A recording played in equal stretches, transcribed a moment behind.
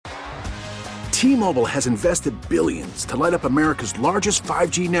T-Mobile has invested billions to light up America's largest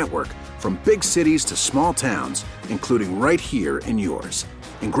 5G network, from big cities to small towns, including right here in yours.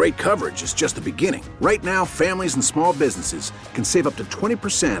 And great coverage is just the beginning. Right now, families and small businesses can save up to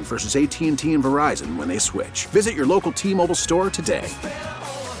 20% versus AT&T and Verizon when they switch. Visit your local T-Mobile store today.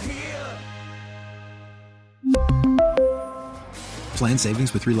 Plan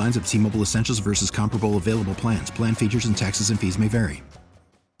savings with 3 lines of T-Mobile Essentials versus comparable available plans. Plan features and taxes and fees may vary.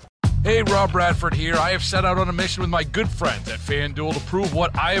 Hey, Rob Bradford here. I have set out on a mission with my good friends at FanDuel to prove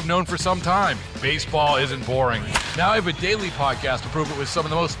what I have known for some time. Baseball isn't boring. Now I have a daily podcast to prove it with some of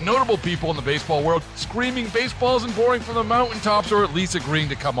the most notable people in the baseball world, screaming baseball isn't boring from the mountaintops, or at least agreeing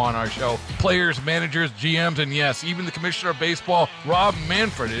to come on our show. Players, managers, GMs, and yes, even the commissioner of baseball, Rob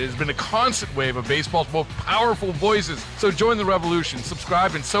Manfred. It has been a constant wave of baseball's most powerful voices. So join the revolution.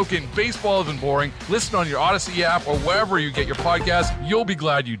 Subscribe and soak in Baseball Isn't Boring. Listen on your Odyssey app or wherever you get your podcast. You'll be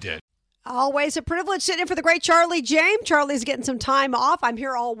glad you did. Always a privilege sitting in for the great Charlie James. Charlie's getting some time off. I'm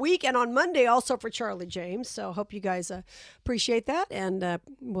here all week and on Monday also for Charlie James. So hope you guys appreciate that, and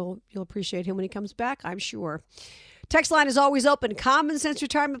you'll appreciate him when he comes back, I'm sure. Text line is always open. Common Sense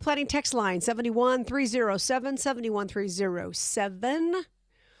Retirement Planning text line 71307 71307.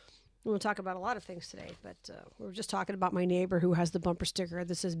 We'll talk about a lot of things today, but we were just talking about my neighbor who has the bumper sticker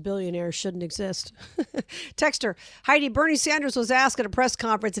that says billionaires shouldn't exist. Texter, Heidi, Bernie Sanders was asked at a press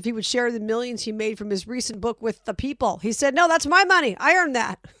conference if he would share the millions he made from his recent book with the people. He said, no, that's my money. I earned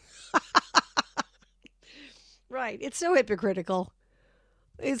that. Right. It's so hypocritical.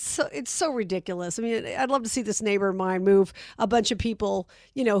 It's so ridiculous. I mean, I'd love to see this neighbor of mine move a bunch of people,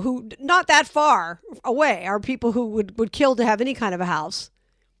 who not that far away are people who would kill to have any kind of a house.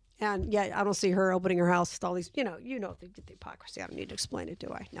 And yeah, I don't see her opening her house with all these, the hypocrisy. I don't need to explain it,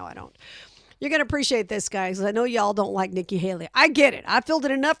 do I? No, I don't. You're going to appreciate this, guys. I know y'all don't like Nikki Haley. I get it. I filled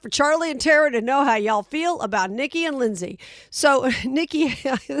it enough for Charlie and Tara to know how y'all feel about Nikki and Lindsay. So Nikki,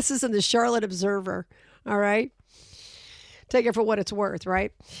 this is in the Charlotte Observer. All right. Take it for what it's worth,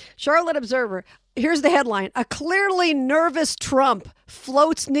 right? Charlotte Observer. Here's the headline. A clearly nervous Trump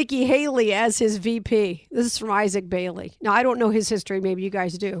floats Nikki Haley as his VP. This is from Isaac Bailey. Now, I don't know his history. Maybe you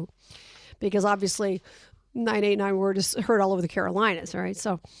guys do. Because obviously 989 Word is heard all over the Carolinas, right?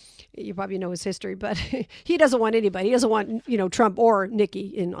 So you probably know his history. But he doesn't want anybody. He doesn't want, Trump or Nikki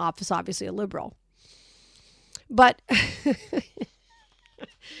in office, obviously a liberal. But, I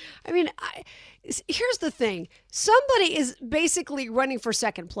mean, here's the thing. Somebody is basically running for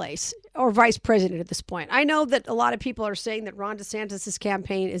second place or vice president at this point. I know that a lot of people are saying that Ron DeSantis'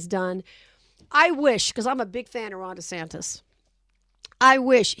 campaign is done. I wish, because I'm a big fan of Ron DeSantis, I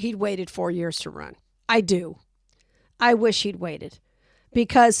wish he'd waited 4 years to run. I do. I wish he'd waited,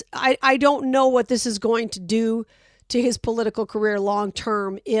 because I don't know what this is going to do to his political career long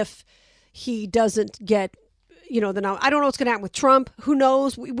term if he doesn't get I don't know what's going to happen with Trump. Who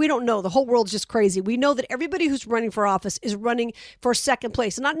knows? We don't know. The whole world's just crazy. We know that everybody who's running for office is running for second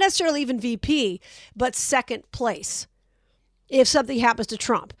place. Not necessarily even VP, but second place. If something happens to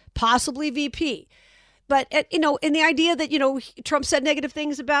Trump, possibly VP. But, in the idea that, Trump said negative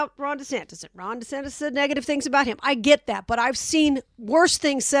things about Ron DeSantis, and Ron DeSantis said negative things about him. I get that. But I've seen worse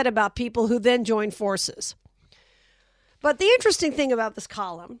things said about people who then join forces. But the interesting thing about this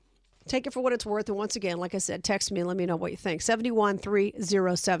column, take it for what it's worth. And once again, like I said, text me and let me know what you think.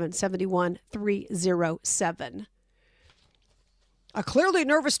 71307, 71307. A clearly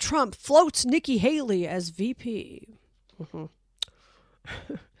nervous Trump floats Nikki Haley as VP. Mm-hmm.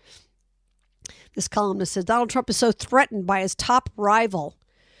 This columnist says Donald Trump is so threatened by his top rival,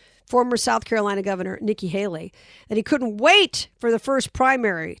 former South Carolina Governor Nikki Haley, that he couldn't wait for the first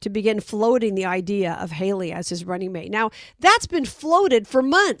primary to begin floating the idea of Haley as his running mate. Now, that's been floated for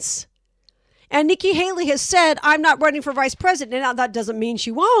months. And Nikki Haley has said, I'm not running for vice president. Now, that doesn't mean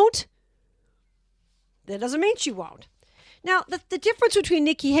she won't. That doesn't mean she won't. Now, the difference between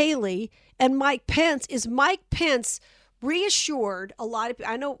Nikki Haley and Mike Pence is Mike Pence reassured a lot of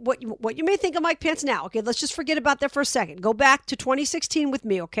people. I know what you may think of Mike Pence now. Okay, let's just forget about that for a second. Go back to 2016 with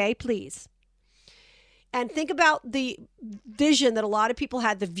me, okay, please. And think about the vision that a lot of people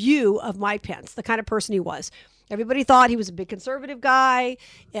had, the view of Mike Pence, the kind of person he was. Everybody thought he was a big conservative guy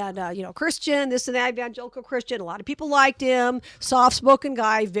and, Christian, this and that, evangelical Christian. A lot of people liked him. Soft-spoken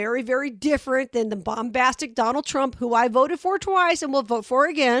guy, very, very different than the bombastic Donald Trump, who I voted for twice and will vote for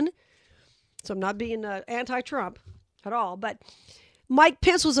again. So I'm not being anti-Trump at all. But Mike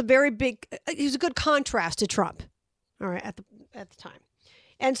Pence was he was a good contrast to Trump, all right, at the time.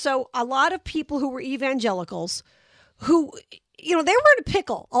 And so a lot of people who were evangelicals who, they were in a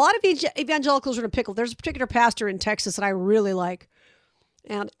pickle. A lot of evangelicals were in a pickle. There's a particular pastor in Texas that I really like.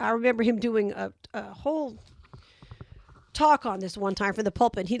 And I remember him doing a whole talk on this one time from the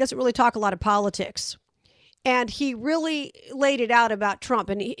pulpit. He doesn't really talk a lot of politics. And he really laid it out about Trump.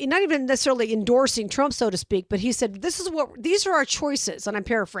 And he not even necessarily endorsing Trump, so to speak, but he said, these are our choices. And I'm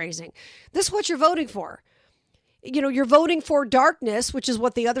paraphrasing. This is what you're voting for. You're voting for darkness, which is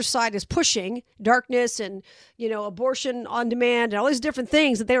what the other side is pushing, darkness and, abortion on demand and all these different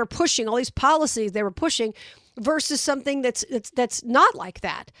things that they were pushing, all these policies they were pushing, versus something that's not like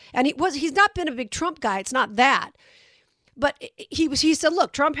that. And he's not been a big Trump guy. It's not that. But he said,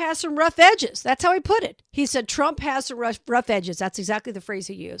 look, Trump has some rough edges. That's how he put it. He said, Trump has some rough edges. That's exactly the phrase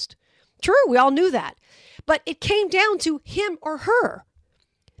he used. True. We all knew that. But it came down to him or her.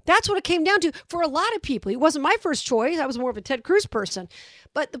 That's what it came down to for a lot of people. He wasn't my first choice. I was more of a Ted Cruz person.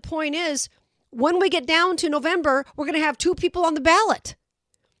 But the point is, when we get down to November, we're going to have 2 people on the ballot.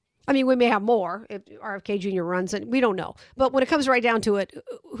 I mean, we may have more if RFK Jr. runs, and we don't know. But when it comes right down to it,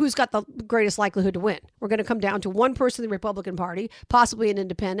 who's got the greatest likelihood to win? We're going to come down to one person in the Republican Party, possibly an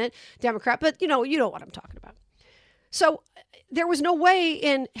independent Democrat. But you know what I'm talking about. So there was no way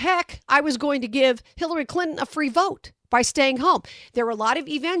in heck I was going to give Hillary Clinton a free vote by staying home. There were a lot of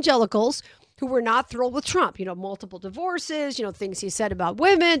evangelicals who were not thrilled with Trump, multiple divorces, things he said about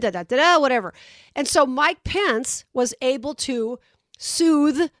women, whatever. And so Mike Pence was able to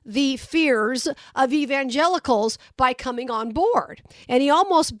soothe the fears of evangelicals by coming on board. And he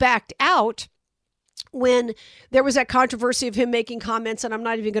almost backed out when there was that controversy of him making comments, and I'm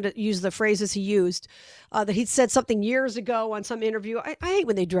not even going to use the phrases he used, that he'd said something years ago on some interview. I hate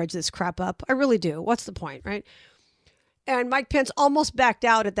when they dredge this crap up. I really do. What's the point, right? And Mike Pence almost backed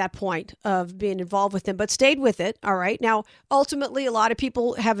out at that point of being involved with him, but stayed with it. All right. Now, ultimately, a lot of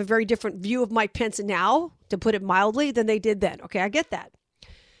people have a very different view of Mike Pence now, to put it mildly, than they did then. Okay, I get that.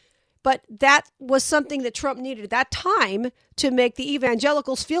 But that was something that Trump needed at that time to make the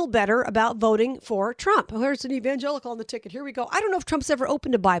evangelicals feel better about voting for Trump. Oh, there's an evangelical on the ticket. Here we go. I don't know if Trump's ever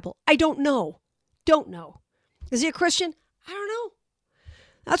opened a Bible. I don't know. Don't know. Is he a Christian? I don't know.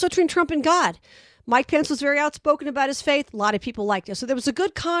 That's between Trump and God. Mike Pence was very outspoken about his faith. A lot of people liked it. So there was a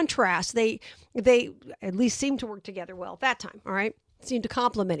good contrast. They at least seemed to work together well at that time, all right? Seemed to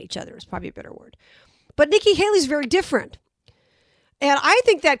complement each other is probably a better word. But Nikki Haley's very different. And I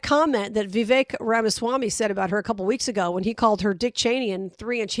think that comment that Vivek Ramaswamy said about her a couple weeks ago when he called her Dick Cheney in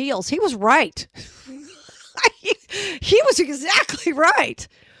 3-inch heels, he was right. He was exactly right.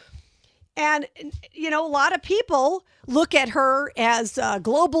 And, a lot of people look at her as a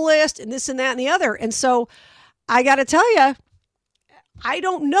globalist and this and that and the other. And so I got to tell you, I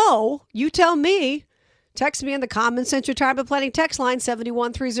don't know. You tell me. Text me in the Common Sense Retirement Planning text line,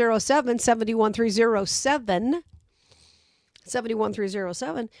 71307, 71307.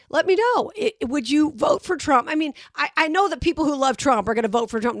 71307. Let me know. Would you vote for Trump? I mean, I know that people who love Trump are going to vote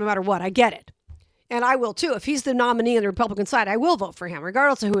for Trump no matter what. I get it. And I will too. If he's the nominee on the Republican side, I will vote for him,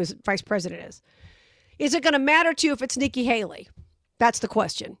 regardless of who his vice president is. Is it going to matter to you if it's Nikki Haley? That's the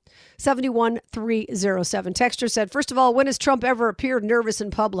question. 71307. Texter said, first of all, when has Trump ever appeared nervous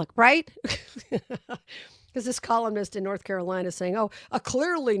in public, right? Because this columnist in North Carolina is saying, a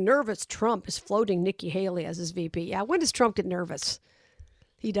clearly nervous Trump is floating Nikki Haley as his VP. Yeah, when does Trump get nervous?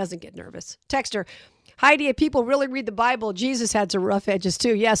 He doesn't get nervous. Texter, Heidi, if people really read the Bible, Jesus had some rough edges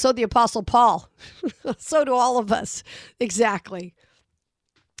too. Yeah, so the Apostle Paul. So do all of us. Exactly.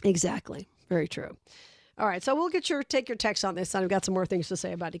 Very true. All right, so we'll take your text on this. I've got some more things to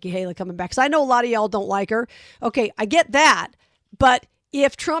say about Nikki Haley coming back, because I know a lot of y'all don't like her. Okay, I get that. But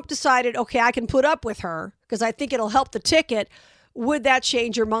if Trump decided, okay, I can put up with her because I think it'll help the ticket, would that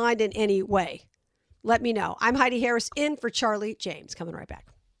change your mind in any way? Let me know. I'm Heidi Harris in for Charlie James. Coming right back.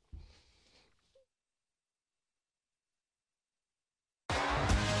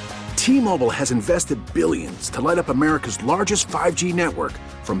 T-Mobile has invested billions to light up America's largest 5G network,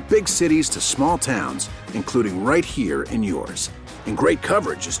 from big cities to small towns, including right here in yours. And great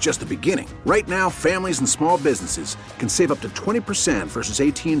coverage is just the beginning. Right now, families and small businesses can save up to 20% versus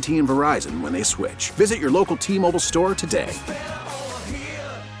AT&T and Verizon when they switch. Visit your local T-Mobile store today.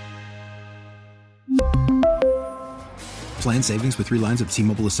 Plan savings with 3 lines of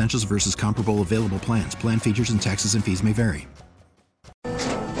T-Mobile Essentials versus comparable available plans. Plan features and taxes and fees may vary.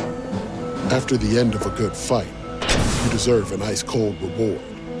 After the end of a good fight, you deserve an ice-cold reward.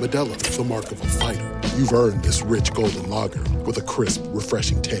 Modelo is the mark of a fighter. You've earned this rich golden lager with a crisp,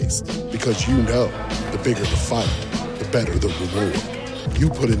 refreshing taste. Because you know, the bigger the fight, the better the reward. You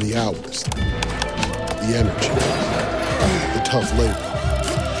put in the hours, the energy, the tough labor.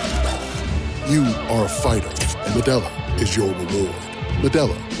 You are a fighter, and Modelo is your reward.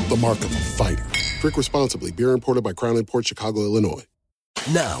 Modelo, the mark of a fighter. Drink responsibly. Beer imported by Crown Imports, Chicago, Illinois.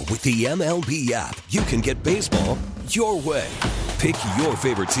 Now, with the MLB app, you can get baseball your way. Pick your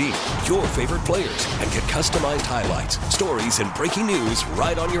favorite team, your favorite players, and get customized highlights, stories, and breaking news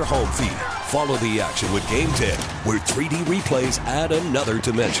right on your home feed. Follow the action with Game 10, where 3D replays add another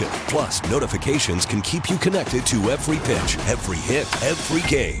dimension. Plus, notifications can keep you connected to every pitch, every hit, every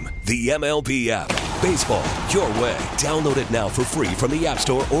game. The MLB app. Baseball your way. Download it now for free from the App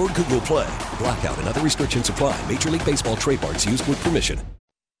Store or Google Play. Blackout and other restrictions apply. Major League Baseball trademarks used with permission.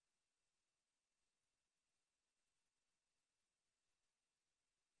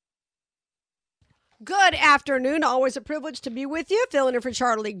 Good afternoon. Always a privilege to be with you. Filling in for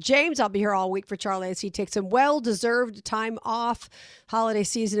Charlie James. I'll be here all week for Charlie as he takes some well-deserved time off. Holiday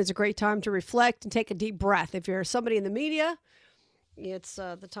season is a great time to reflect and take a deep breath. If you're somebody in the media, it's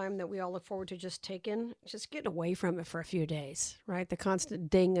the time that we all look forward to just getting away from it for a few days, right? The constant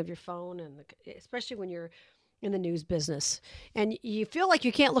ding of your phone, and especially when you're in the news business and you feel like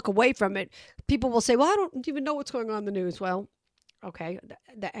you can't look away from it. People will say, well, I don't even know what's going on in the news. Well, okay,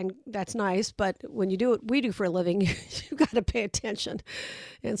 and that's nice, but when you do what we do for a living, you got to pay attention.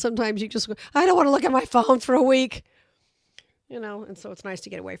 And sometimes you just go, I don't want to look at my phone for a week. And so it's nice to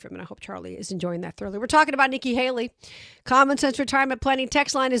get away from it. I hope Charlie is enjoying that thoroughly. We're talking about Nikki Haley. Common Sense Retirement Planning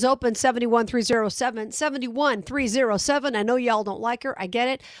text line is open, 71307, 71307. I know y'all don't like her. I get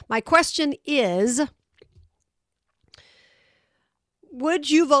it. My question is, would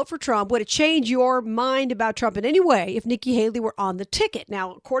you vote for Trump? Would it change your mind about Trump in any way if Nikki Haley were on the ticket?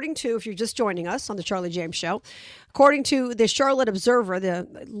 Now, according to, if you're just joining us on the Charlie James Show, according to the Charlotte Observer,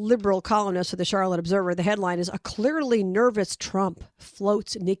 the liberal columnist of the Charlotte Observer, the headline is, "A clearly nervous Trump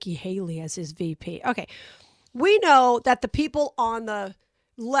floats Nikki Haley as his VP." Okay, we know that the people on the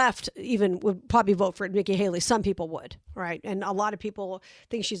left even would probably vote for Nikki Haley. Some people would, right? And a lot of people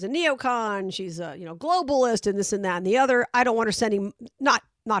think she's a neocon, she's a globalist, and this and that and the other. I don't want her sending not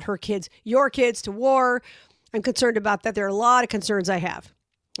her kids, your kids to war. I'm concerned about that. There are a lot of concerns I have.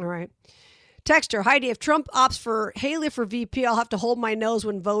 All right. Texter, Heidi, if Trump opts for Haley for VP, I'll have to hold my nose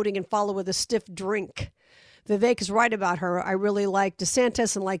when voting and follow with a stiff drink. Vivek is right about her. I really like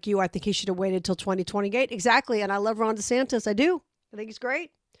DeSantis, and like you, I think he should have waited till 2028. Exactly. And I love Ron DeSantis. I do. I think he's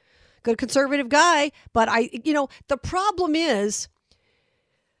great. Good conservative guy. But the problem is,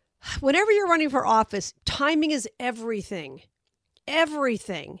 whenever you're running for office, timing is everything.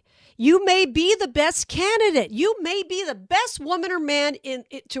 Everything. You may be the best candidate. You may be the best woman or man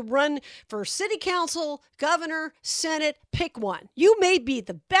to run for city council, governor, senate, pick one. You may be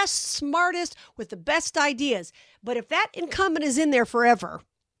the best, smartest, with the best ideas. But if that incumbent is in there forever,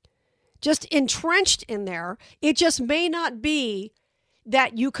 just entrenched in there, it just may not be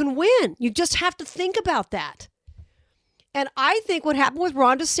that you can win. You just have to think about that. And I think what happened with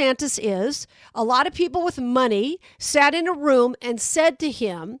Ron DeSantis is a lot of people with money sat in a room and said to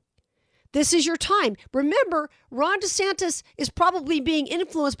him, this is your time. Remember, Ron DeSantis is probably being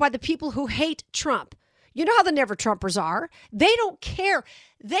influenced by the people who hate Trump. You know how the Never Trumpers are. They don't care.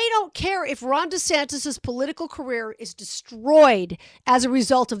 They don't care if Ron DeSantis' political career is destroyed as a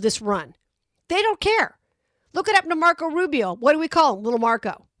result of this run. They don't care. Look what happened to Marco Rubio. What do we call him? Little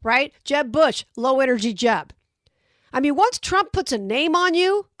Marco, right? Jeb Bush, low energy Jeb. I mean, once Trump puts a name on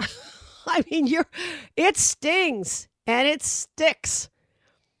you, it stings and it sticks.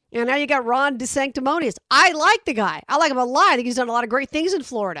 And now you got Ron DeSanctimonious. I like the guy. I like him a lot. I think he's done a lot of great things in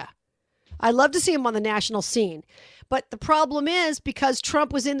Florida. I'd love to see him on the national scene. But the problem is, because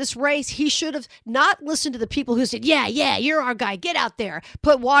Trump was in this race, he should have not listened to the people who said, yeah, you're our guy. Get out there.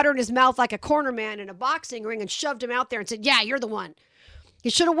 Put water in his mouth like a corner man in a boxing ring and shoved him out there and said, yeah, you're the one. He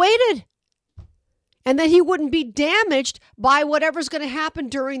should have waited. And then he wouldn't be damaged by whatever's going to happen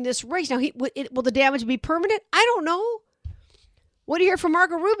during this race. Now, will the damage be permanent? I don't know. What do you hear from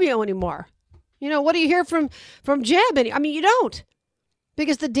Marco Rubio anymore? What do you hear from Jeb? You don't.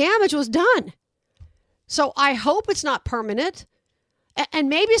 Because the damage was done. So I hope it's not permanent. And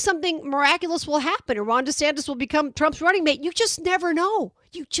maybe something miraculous will happen and Ron DeSantis will become Trump's running mate. You just never know.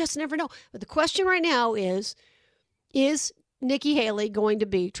 You just never know. But the question right now is Nikki Haley going to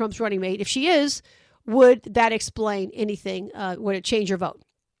be Trump's running mate? If she is, would that explain anything? Would it change your vote?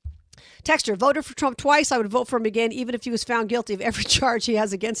 Texter, voted for Trump twice. I would vote for him again, even if he was found guilty of every charge he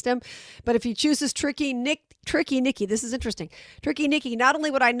has against him. But if he chooses Tricky Nikki, this is interesting. Tricky Nikki, not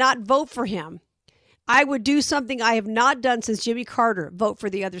only would I not vote for him, I would do something I have not done since Jimmy Carter, vote for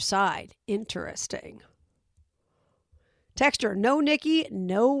the other side. Interesting. Texter, no Nikki,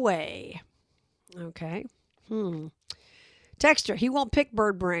 no way. Okay. Texter, he won't pick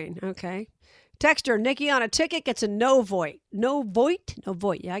Bird Brain. Okay. Texter, Nikki on a ticket gets a no vote. No vote? No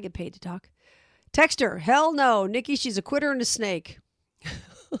vote. Yeah, I get paid to talk. Texter, hell no. Nikki, she's a quitter and a snake.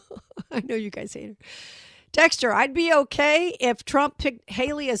 I know you guys hate her. Texter, I'd be okay if Trump picked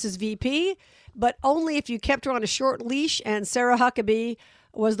Haley as his VP, but only if you kept her on a short leash and Sarah Huckabee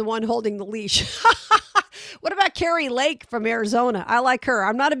was the one holding the leash. What about Carrie Lake from Arizona? I like her.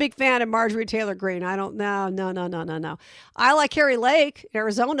 I'm not a big fan of Marjorie Taylor Greene. I don't know. No. I like Carrie Lake in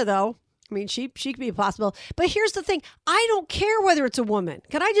Arizona, though. I mean, she could be possible. But here's the thing. I don't care whether it's a woman.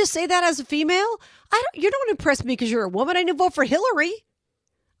 Can I just say that as a female? You don't impress me because you're a woman. I didn't vote for Hillary.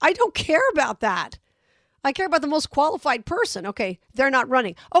 I don't care about that. I care about the most qualified person. Okay, they're not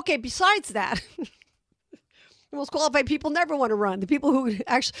running. Okay, besides that, the most qualified people never want to run. The people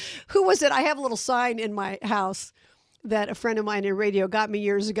who was it? I have a little sign in my house that a friend of mine in radio got me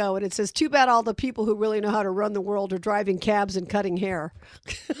years ago, and it says, "Too bad all the people who really know how to run the world are driving cabs and cutting hair."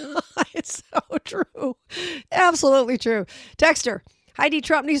 It's so true. Absolutely true. Texter, Heidi,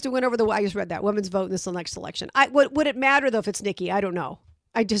 Trump needs to win over I just read that. Women's vote in this next election. Would it matter, though, if it's Nikki? I don't know.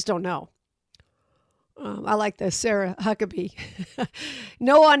 I just don't know. I like the Sarah Huckabee.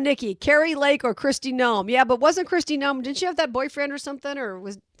 No on Nikki. Carrie Lake or Kristi Noem. Yeah, but wasn't Kristi Noem, didn't she have that boyfriend or something? Or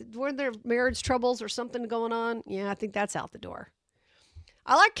weren't there marriage troubles or something going on? Yeah, I think that's out the door.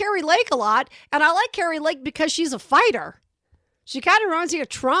 I like Carrie Lake a lot, and I like Carrie Lake because she's a fighter. She kind of reminds me of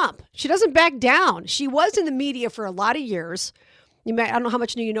Trump. She doesn't back down. She was in the media for a lot of years. I don't know how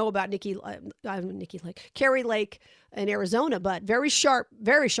much you know about Carrie Lake in Arizona, but very sharp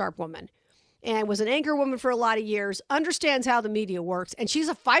woman. And was an anchor woman for a lot of years, understands how the media works, and she's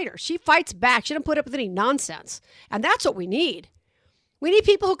a fighter. She fights back. She doesn't put up with any nonsense. And that's what we need. We need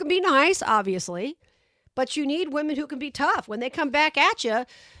people who can be nice, obviously, but you need women who can be tough. When they come back at you,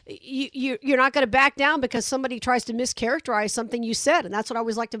 you're not going to back down because somebody tries to mischaracterize something you said. And that's what I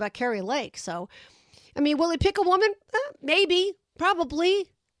always liked about Carrie Lake. So, I mean, will he pick a woman? Maybe, probably.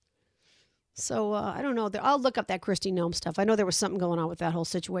 So I don't know. I'll look up that Kristi Noem stuff. I know there was something going on with that whole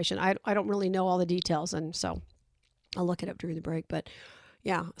situation. I don't really know all the details, and so I'll look it up during the break. But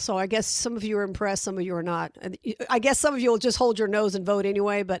yeah, so I guess some of you are impressed, some of you are not. I guess some of you will just hold your nose and vote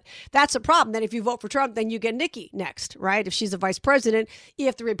anyway, but that's a problem. Then if you vote for Trump, then you get Nikki next, right? If she's the vice president,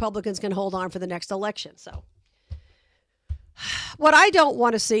 if the Republicans can hold on for the next election. So what I don't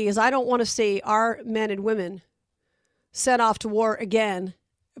want to see is I don't want to see our men and women sent off to war again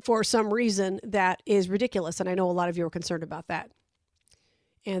for some reason that is ridiculous. And I know a lot of you are concerned about that.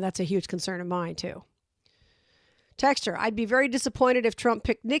 And that's a huge concern of mine, too. Texter, I'd be very disappointed if Trump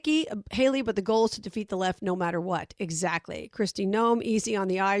picked Nikki Haley, but the goal is to defeat the left no matter what. Exactly. Kristi Noem, easy on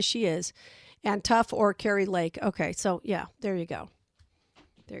the eyes, she is. And tough or Carrie Lake. Okay, so yeah, there you go.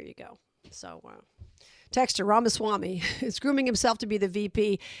 There you go. So, Texter, Ramaswamy is grooming himself to be the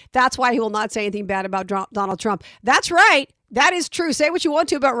VP. That's why he will not say anything bad about Donald Trump. That's right. That is true. Say what you want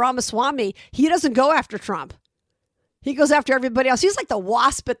to about Ramaswamy. He doesn't go after Trump. He goes after everybody else. He's like the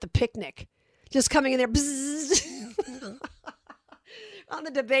wasp at the picnic, just coming in there on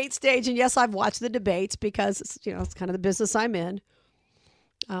the debate stage. And yes, I've watched the debates because it's kind of the business I'm in.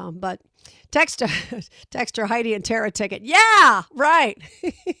 But text Heidi and Tara ticket. Yeah, right.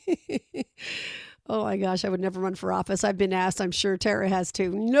 Oh my gosh, I would never run for office. I've been asked. I'm sure Tara has too.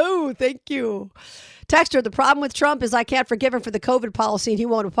 No, thank you. Texter, the problem with Trump is I can't forgive him for the COVID policy and he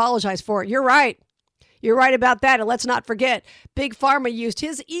won't apologize for it. You're right. You're right about that. And let's not forget, Big Pharma used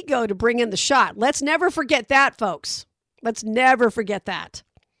his ego to bring in the shot. Let's never forget that, folks. Let's never forget that.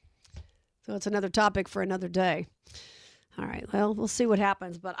 So it's another topic for another day. All right, well, we'll see what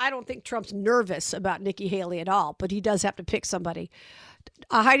happens. But I don't think Trump's nervous about Nikki Haley at all. But he does have to pick somebody.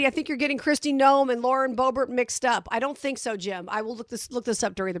 Heidi, I think you're getting Kristi Noem and Lauren Boebert mixed up. I don't think so, Jim. I will look this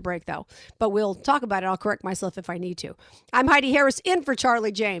up during the break, though. But we'll talk about it. I'll correct myself if I need to. I'm Heidi Harris in for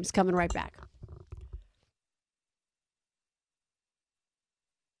Charlie James. Coming right back.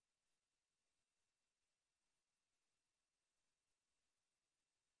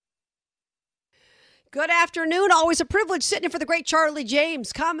 Good afternoon. Always a privilege sitting in for the great Charlie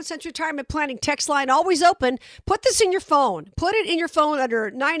James. Common Sense Retirement Planning text line always open. Put this in your phone. Put it in your phone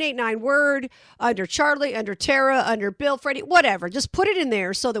under 989-WORD, under Charlie, under Tara, under Bill, Freddie, whatever. Just put it in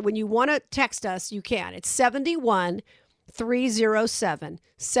there so that when you want to text us, you can. It's 71307.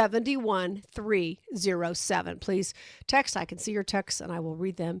 71307. Please text. I can see your texts and I will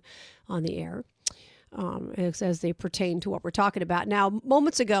read them on the air. As they pertain to what we're talking about. Now,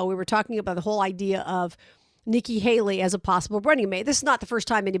 moments ago, we were talking about the whole idea of Nikki Haley as a possible running mate. This is not the first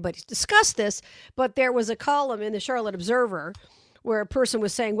time anybody's discussed this, but there was a column in the Charlotte Observer where a person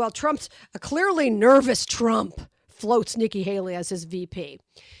was saying, well, Trump's a clearly nervous Trump floats Nikki Haley as his VP.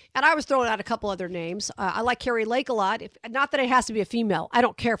 And I was throwing out a couple other names. I like Carrie Lake a lot. Not that it has to be a female. I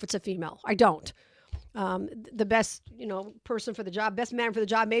don't care if it's a female. I don't. the best, person for the job, best man for the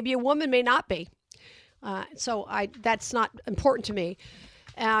job. Maybe a woman, may not be. So that's not important to me.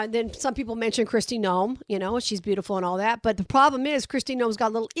 Then some people mention Kristi Noem, she's beautiful and all that. But the problem is Kristi Noem's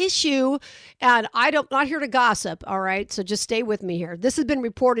got a little issue, and not here to gossip, all right? So just stay with me here. This has been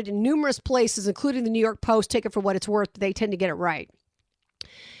reported in numerous places, including the New York Post. Take it for what it's worth. They tend to get it right.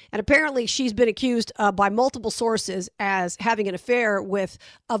 And apparently she's been accused by multiple sources as having an affair with,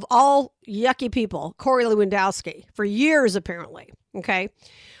 of all yucky people, Corey Lewandowski for years, apparently. Okay.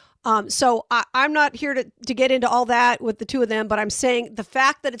 So I'm not here to get into all that with the two of them, but I'm saying the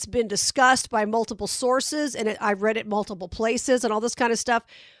fact that it's been discussed by multiple sources and I've read it multiple places and all this kind of stuff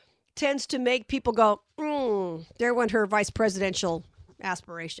tends to make people go, there went her vice presidential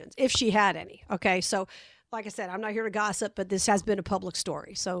aspirations, if she had any. Okay. So like I said, I'm not here to gossip, but this has been a public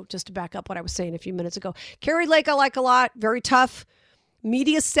story. So just to back up what I was saying a few minutes ago, Carrie Lake, I like a lot, very tough,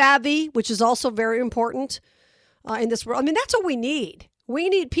 media savvy, which is also very important in this world. I mean, that's what we need. We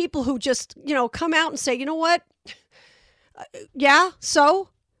need people who just, come out and say, you know what? Yeah. So,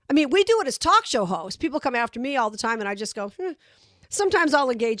 I mean, we do it as talk show hosts. People come after me all the time and I just go, Sometimes I'll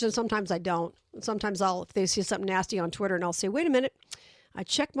engage them. Sometimes I don't. Sometimes if they see something nasty on Twitter and I'll say, wait a minute. I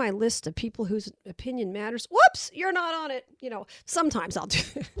check my list of people whose opinion matters. Whoops, you're not on it. Sometimes I'll do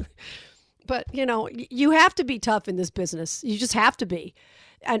it. But, you have to be tough in this business. You just have to be.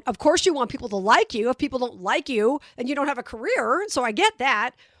 And of course you want people to like you. If people don't like you and you don't have a career, so I get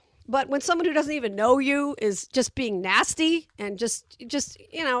that. But when someone who doesn't even know you is just being nasty and just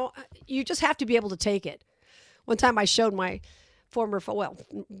you just have to be able to take it. One time I showed my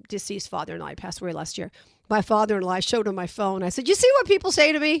deceased father-in-law, he passed away last year. My father-in-law, I showed him my phone. I said, you see what people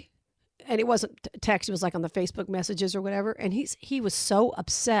say to me? And it wasn't text. It was like on the Facebook messages or whatever. And he was so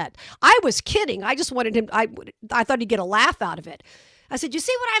upset. I was kidding. I just wanted him. I thought he'd get a laugh out of it. I said, you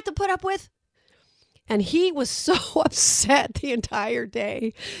see what I have to put up with? And he was so upset the entire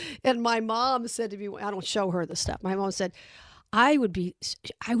day. And my mom said to me, I don't show her the stuff. My mom said, I would be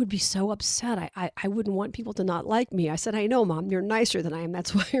so upset. I wouldn't want people to not like me. I said, I know, Mom, you're nicer than I am.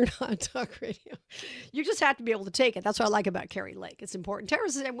 That's why you're not on talk radio. You just have to be able to take it. That's what I like about Carrie Lake. It's important.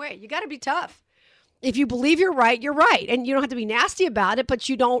 Tara's the same way. You got to be tough. If you believe you're right, you're right. And you don't have to be nasty about it, but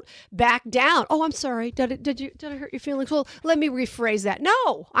you don't back down. Oh, I'm sorry. Did it hurt your feelings? Well, let me rephrase that.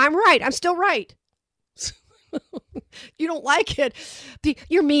 No, I'm right. I'm still right. You don't like it.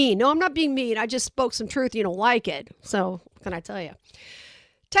 You're mean. No, I'm not being mean. I just spoke some truth. You don't like it. So what can I tell you?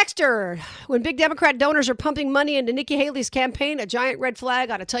 Texter, when big Democrat donors are pumping money into Nikki Haley's campaign, a giant red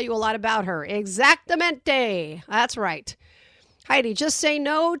flag ought to tell you a lot about her. Exactamente. That's right. Heidi, just say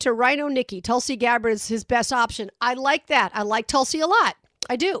no to Rhino Nikki. Tulsi Gabbard is his best option. I like that. I like Tulsi a lot.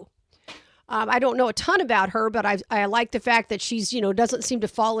 I do. I don't know a ton about her, but I like the fact that she's, doesn't seem to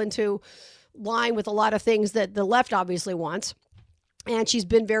fall into line with a lot of things that the left obviously wants. And she's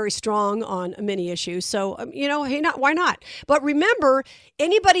been very strong on many issues. So, hey, why not? But remember,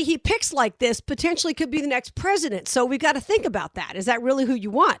 anybody he picks like this potentially could be the next president. So we've got to think about that. Is that really who you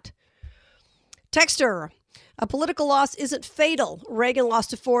want? Texter, a political loss isn't fatal. Reagan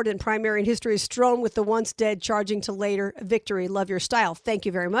lost to Ford in primary, and history is strewn with the once dead charging to later victory. Love your style. Thank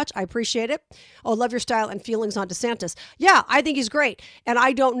you very much. I appreciate it. Oh, love your style and feelings on DeSantis. Yeah, I think he's great. And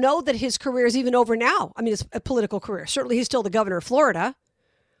I don't know that his career is even over now. I mean, it's a political career. Certainly he's still the governor of Florida.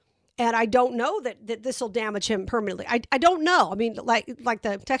 And I don't know that this will damage him permanently. I don't know. I mean, like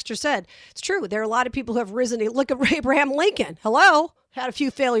the texter said, it's true. There are a lot of people who have risen. Look at Abraham Lincoln. Hello? Had a few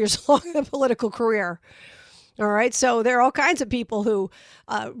failures along the political career. All right. So there are all kinds of people who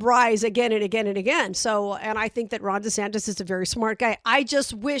rise again and again and again. So, and I think that Ron DeSantis is a very smart guy. I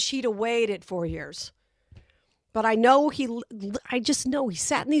just wish he'd have waited 4 years. But I just know he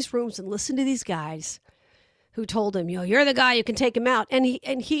sat in these rooms and listened to these guys who told him, you're the guy who can take him out. And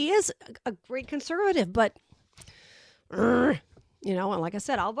he is a great conservative, but, and like I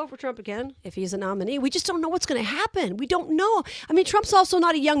said, I'll vote for Trump again if he's a nominee. We just don't know what's going to happen. We don't know. I mean, Trump's also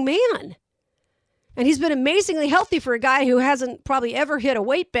not a young man. And he's been amazingly healthy for a guy who hasn't probably ever hit a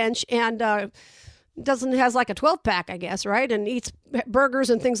weight bench and has like a 12-pack, I guess, right? And eats burgers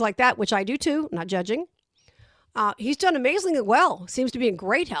and things like that, which I do too, not judging. He's done amazingly well. Seems to be in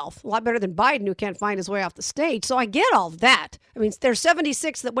great health. A lot better than Biden, who can't find his way off the stage. So I get all of that. I mean, there's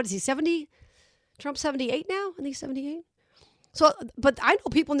 76. What is he, 70? Trump's 78 now? I think he's 78. So, but I know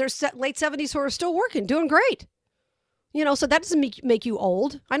people in their late 70s who are still working, doing great. So that doesn't make you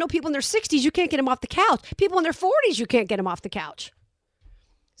old. I know people in their 60s, you can't get them off the couch. People in their 40s, you can't get them off the couch.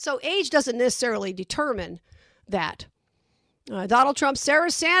 So age doesn't necessarily determine that. Donald Trump,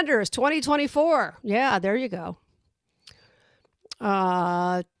 Sarah Sanders, 2024. Yeah, there you go.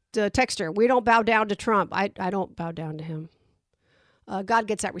 texter, we don't bow down to Trump. I don't bow down to him. God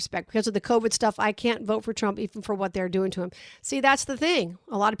gets that respect. Because of the COVID stuff, I can't vote for Trump even for what they're doing to him. See, that's the thing.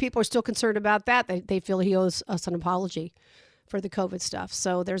 A lot of people are still concerned about that. They feel he owes us an apology for the COVID stuff.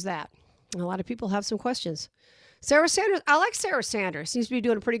 So there's that. A lot of people have some questions. Sarah Sanders, I like Sarah Sanders. Seems to be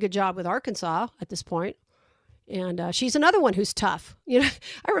doing a pretty good job with Arkansas at this point. And she's another one who's tough.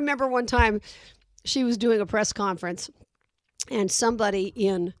 I remember one time she was doing a press conference and somebody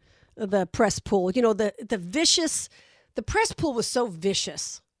in the press pool, the press pool was so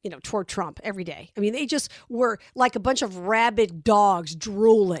vicious, toward Trump every day. I mean, they just were like a bunch of rabid dogs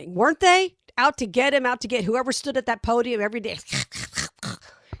drooling, weren't they? Out to get him, out to get whoever stood at that podium every day.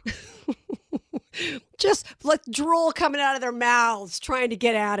 Just like drool coming out of their mouths, trying to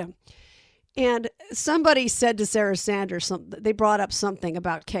get at him. And somebody said to Sarah Sanders, they brought up something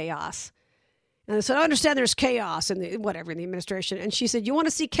about chaos. And they said, I understand there's chaos in the administration. And she said, you want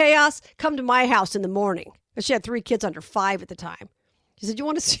to see chaos? Come to my house in the morning. And she had 3 kids under 5 at the time. She said, you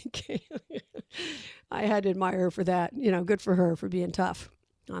want to see chaos? I had to admire her for that. Good for her for being tough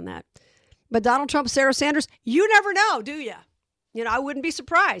on that. But Donald Trump, Sarah Sanders, you never know, do you? I wouldn't be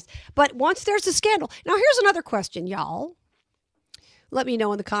surprised. But once there's a scandal. Now, here's another question, y'all. Let me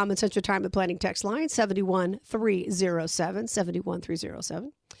know in the comments at your time of planning text line, 71307,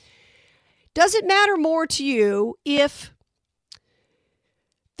 71307. Does it matter more to you if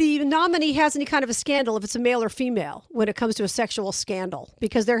the nominee has any kind of a scandal, if it's a male or female, when it comes to a sexual scandal?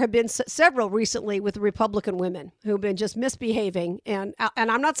 Because there have been several recently with Republican women who've been just misbehaving. And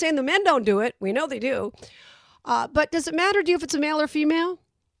I'm not saying the men don't do it. We know they do. But does it matter to you if it's a male or female?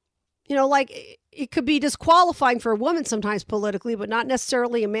 It could be disqualifying for a woman sometimes politically, but not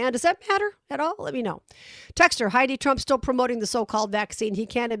necessarily a man. Does that matter at all? Let me know. Texter, Heidi, Trump's still promoting the so-called vaccine. He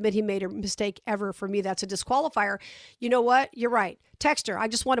can't admit he made a mistake ever. For me, that's a disqualifier. You know what? You're right. Texter, I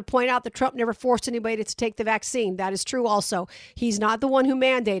just want to point out that Trump never forced anybody to take the vaccine. That is true also. He's not the one who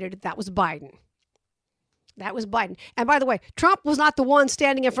mandated it. That was Biden. That was Biden. And by the way, Trump was not the one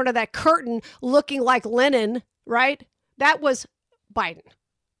standing in front of that curtain looking like Lenin, right? That was Biden.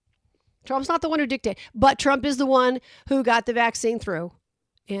 Trump's not the one who dictated, but Trump is the one who got the vaccine through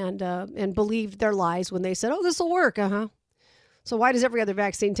and believed their lies when they said, oh, this will work. So why does every other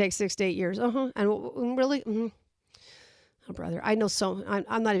vaccine take 6 to 8 years? And really? Oh, brother, I know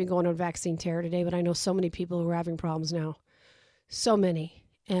I'm not even going on vaccine terror today, but I know so many people who are having problems now. So many.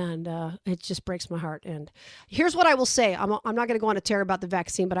 And it just breaks my heart. And here's what I will say. I'm not going to go on a tear about the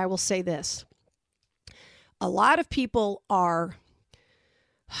vaccine, but I will say this. A lot of people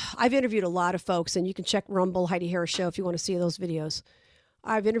I've interviewed a lot of folks, and you can check Rumble, Heidi Harris Show, if you want to see those videos.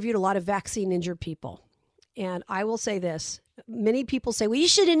 I've interviewed a lot of vaccine-injured people. And I will say this. Many people say, well, you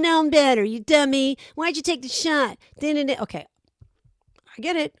should have known better, you dummy. Why'd you take the shot? Okay, I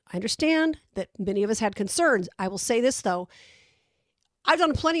get it. I understand that many of us had concerns. I will say this, though. I've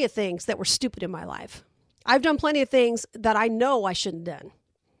done plenty of things that were stupid in my life. I've done plenty of things that I know I shouldn't have done,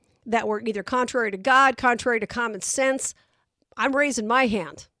 that were either contrary to God, contrary to common sense. I'm raising my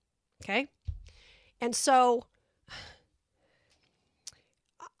hand, okay? And so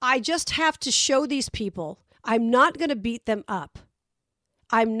I just have to show these people I'm not going to beat them up.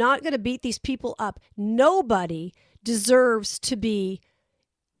 I'm not going to beat these people up. Nobody deserves to be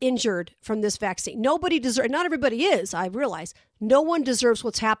injured from this vaccine. Nobody deserves, not everybody is, I realize. No one deserves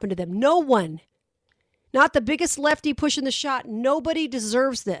what's happened to them. No one. Not the biggest lefty pushing the shot. Nobody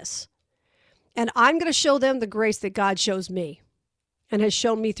deserves this. And I'm going to show them the grace that God shows me and has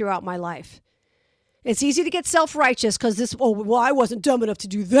shown me throughout my life. It's easy to get self-righteous because I wasn't dumb enough to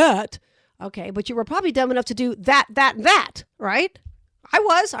do that. Okay, but you were probably dumb enough to do that, right? I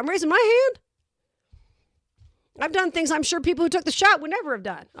was. I'm raising my hand. I've done things I'm sure people who took the shot would never have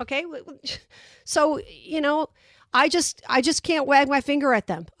done. Okay, so, I just can't wag my finger at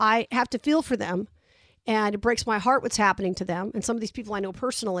them. I have to feel for them, and it breaks my heart what's happening to them. And some of these people I know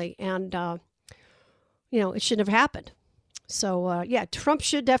personally, and it shouldn't have happened. So, Trump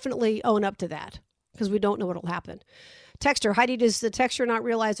should definitely own up to that because we don't know what will happen. Texter, Heidi, does the texter not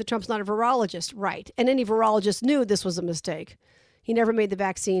realize that Trump's not a virologist? Right. And any virologist knew this was a mistake. He never made the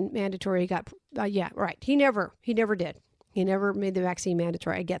vaccine mandatory. He got, right. He never did. He never made the vaccine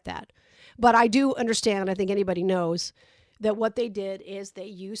mandatory. I get that. But I do understand, I think anybody knows, that what they did is they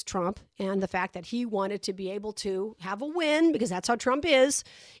used Trump and the fact that he wanted to be able to have a win, because that's how Trump is,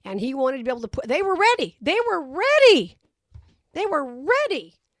 and he wanted to be able to put, they were ready. They were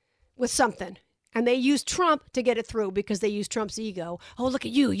ready with something. And they used Trump to get it through because they used Trump's ego. Oh, look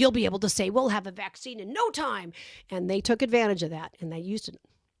at you. You'll be able to say, we'll have a vaccine in no time. And they took advantage of that, and they used it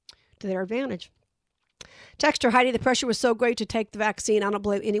to their advantage. Texter Heidi, the pressure was so great to take the vaccine. I don't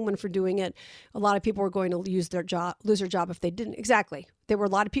blame anyone for doing it. A lot of people were going to lose their job if they didn't. Exactly. There were a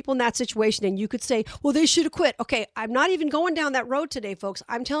lot of people in that situation, and you could say, well, they should have quit. Okay, I'm not even going down that road today, folks.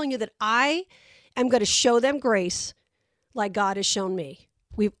 I'm telling you that I am going to show them grace like God has shown me.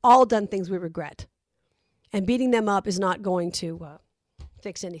 We've all done things we regret. And beating them up is not going to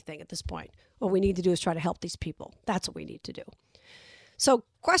fix anything at this point. What we need to do is try to help these people. That's what we need to do. So,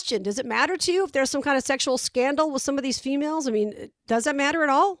 question, does it matter to you if there's some kind of sexual scandal with some of these females? I mean, does that matter at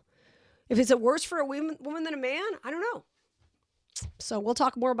all? Is it worse for a woman than a man? I don't know. So we'll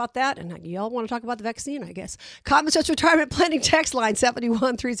talk more about that. And y'all want to talk about the vaccine, I guess. Common Sense Retirement Planning text line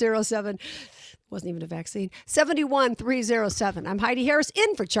 71307. Wasn't even a vaccine. 71307. I'm Heidi Harris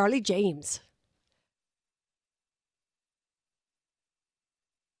in for Charlie James.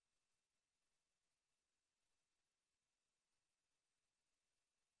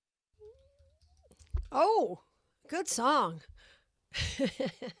 Oh, good song.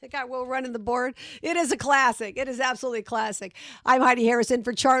 Got Will running the board. It is a classic. It is absolutely a classic. I'm Heidi Harrison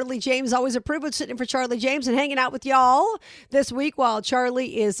for Charlie James. Always a privilege sitting in for Charlie James and hanging out with y'all this week while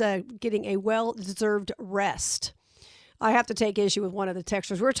Charlie is getting a well-deserved rest. I have to take issue with one of the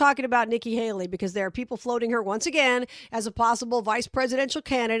texters. We're talking about Nikki Haley because there are people floating her once again as a possible vice presidential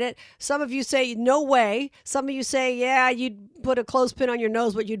candidate. Some of you say, no way. Some of you say, yeah, you'd put a clothespin on your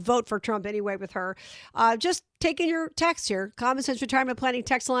nose, but you'd vote for Trump anyway with her. Just taking your text here. Common Sense Retirement Planning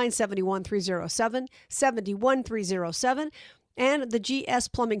text line 71307, 71307. And the GS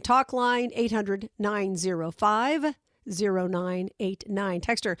Plumbing Talk line 800-905-0989.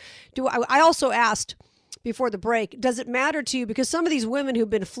 Texter, I also asked before the break, does it matter to you? Because some of these women who've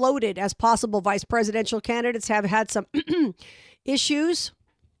been floated as possible vice presidential candidates have had some issues.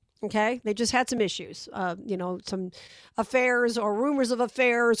 Okay. They just had some issues, some affairs or rumors of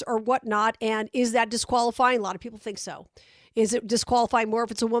affairs or whatnot. And is that disqualifying? A lot of people think so. Is it disqualifying more if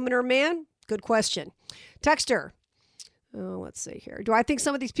it's a woman or a man? Good question. Texter. Let's see here. Do I think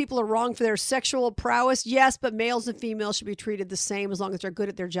some of these people are wrong for their sexual prowess? Yes, but males and females should be treated the same as long as they're good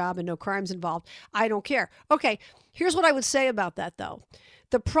at their job and no crimes involved. I don't care. Okay, here's what I would say about that, though.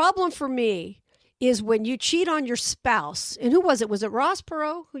 The problem for me is when you cheat on your spouse. And who was it? Was it Ross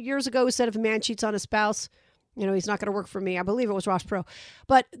Perot who years ago said if a man cheats on a spouse, he's not going to work for me? I believe it was Ross Perot.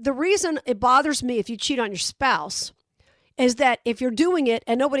 But the reason it bothers me if you cheat on your spouse is that if you're doing it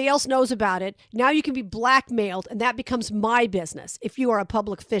and nobody else knows about it, now you can be blackmailed and that becomes my business if you are a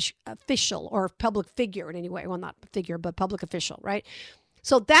public official or public figure in any way. Well, not figure, but public official, right?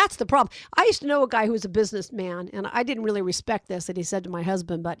 So that's the problem. I used to know a guy who was a businessman, and I didn't really respect this that he said to my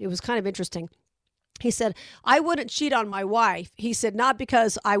husband, but it was kind of interesting. He said, I wouldn't cheat on my wife. He said, not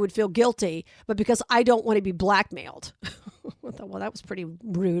because I would feel guilty, but because I don't want to be blackmailed. I thought, well, that was pretty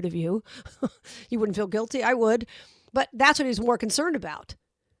rude of you. You wouldn't feel guilty? I would. But that's what he was more concerned about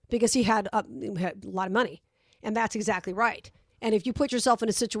because he had a lot of money. And that's exactly right. And if you put yourself in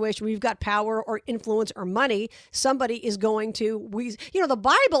a situation where you've got power or influence or money, somebody is going to, the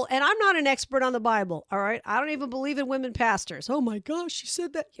Bible, and I'm not an expert on the Bible, all right? I don't even believe in women pastors. Oh my gosh, she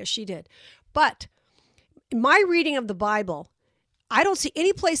said that. Yes, she did. But in my reading of the Bible, I don't see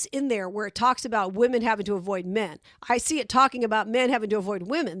any place in there where it talks about women having to avoid men. I see it talking about men having to avoid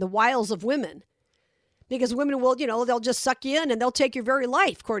women, the wiles of women. Because women will, they'll just suck you in and they'll take your very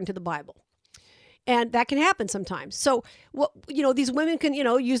life, according to the Bible. And that can happen sometimes. So, these women can,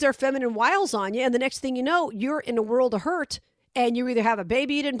 use their feminine wiles on you. And the next thing you know, you're in a world of hurt. And you either have a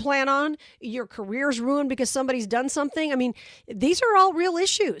baby you didn't plan on, your career's ruined because somebody's done something. I mean, these are all real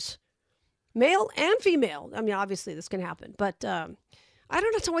issues, male and female. I mean, obviously this can happen. But I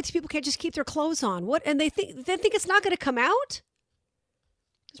don't know why these people can't just keep their clothes on. What? And they think it's not going to come out?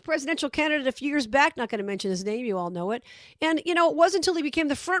 This presidential candidate a few years back, not going to mention his name, you all know it. And, it wasn't until he became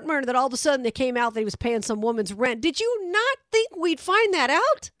the front runner that all of a sudden it came out that he was paying some woman's rent. Did you not think we'd find that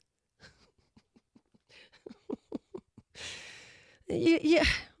out? Yeah.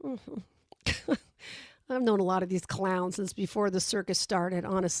 I've known a lot of these clowns since before the circus started,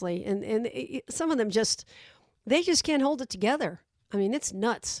 honestly. And some of them they just can't hold it together. I mean, it's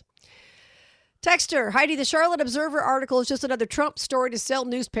nuts. Texter, Heidi, the Charlotte Observer article is just another Trump story to sell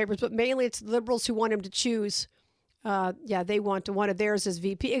newspapers, but mainly it's the liberals who want him to choose. They want one of theirs as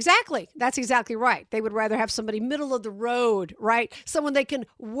VP. Exactly. That's exactly right. They would rather have somebody middle of the road, right? Someone they can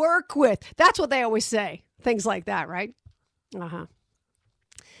work with. That's what they always say. Things like that, right? Uh-huh.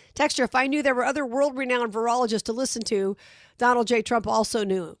 Texter, if I knew there were other world-renowned virologists to listen to, Donald J. Trump also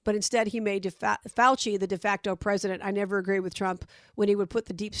knew. But instead, he made Fauci the de facto president. I never agreed with Trump when he would put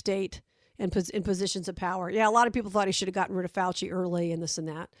the deep state in positions of power. Yeah, a lot of people thought he should have gotten rid of Fauci early and this and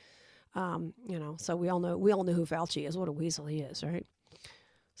that. So we all know who Fauci is, what a weasel he is, right?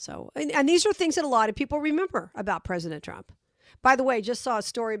 So, and these are things that a lot of people remember about President Trump. By the way, just saw a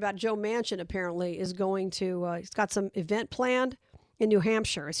story about Joe Manchin apparently is going to, he's got some event planned in New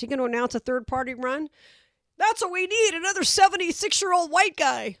Hampshire. Is he going to announce a third-party run? That's what we need, another 76-year-old white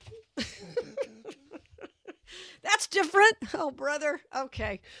guy. That's different. Oh, brother.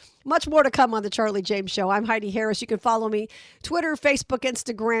 Okay. Much more to come on the Charlie James Show. I'm Heidi Harris. You can follow me Twitter, Facebook,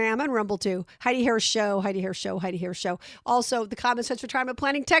 Instagram, and Rumble too. Heidi Harris Show, Heidi Harris Show, Heidi Harris Show. Also, the Common Sense Retirement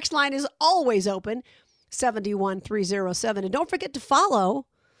Planning text line is always open, 71307. And don't forget to follow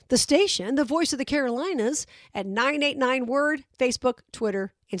the station, the Voice of the Carolinas, at 989-WORD, Facebook,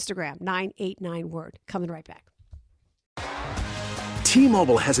 Twitter, Instagram, 989-WORD. Coming right back.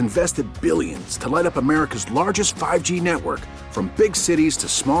 T-Mobile has invested billions to light up America's largest 5G network, from big cities to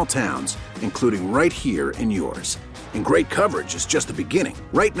small towns, including right here in yours. And great coverage is just the beginning.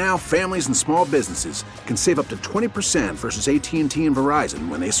 Right now, families and small businesses can save up to 20% versus AT&T and Verizon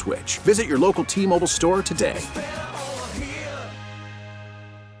when they switch. Visit your local T-Mobile store today.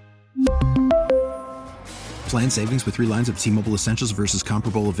 Plan savings with 3 lines of T-Mobile Essentials versus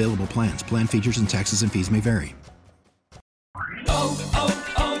comparable available plans. Plan features and taxes and fees may vary.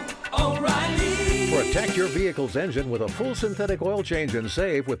 Protect your vehicle's engine with a full synthetic oil change and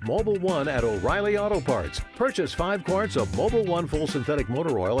save with Mobile One at O'Reilly Auto Parts. Purchase 5 quarts of Mobile One full synthetic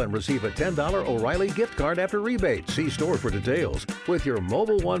motor oil and receive a $10 O'Reilly gift card after rebate. See store for details. With your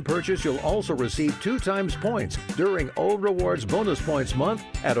Mobile One purchase, you'll also receive 2 times points during O Rewards Bonus Points Month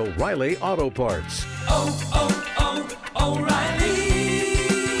at O'Reilly Auto Parts. O'Reilly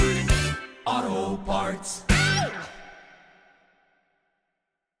Auto Parts.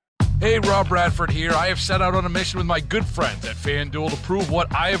 Hey, Rob Bradford here. I have set out on a mission with my good friends at FanDuel to prove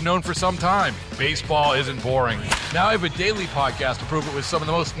what I have known for some time. Baseball isn't boring. Now I have a daily podcast to prove it with some of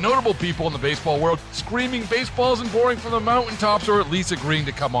the most notable people in the baseball world, screaming baseball isn't boring from the mountaintops, or at least agreeing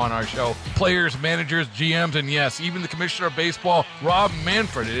to come on our show. Players, managers, GMs, and yes, even the commissioner of baseball, Rob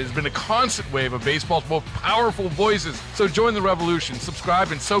Manfred. It has been a constant wave of baseball's most powerful voices. So join the revolution.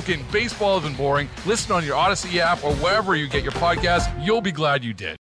 Subscribe and soak in Baseball Isn't Boring. Listen on your Odyssey app or wherever you get your podcasts. You'll be glad you did.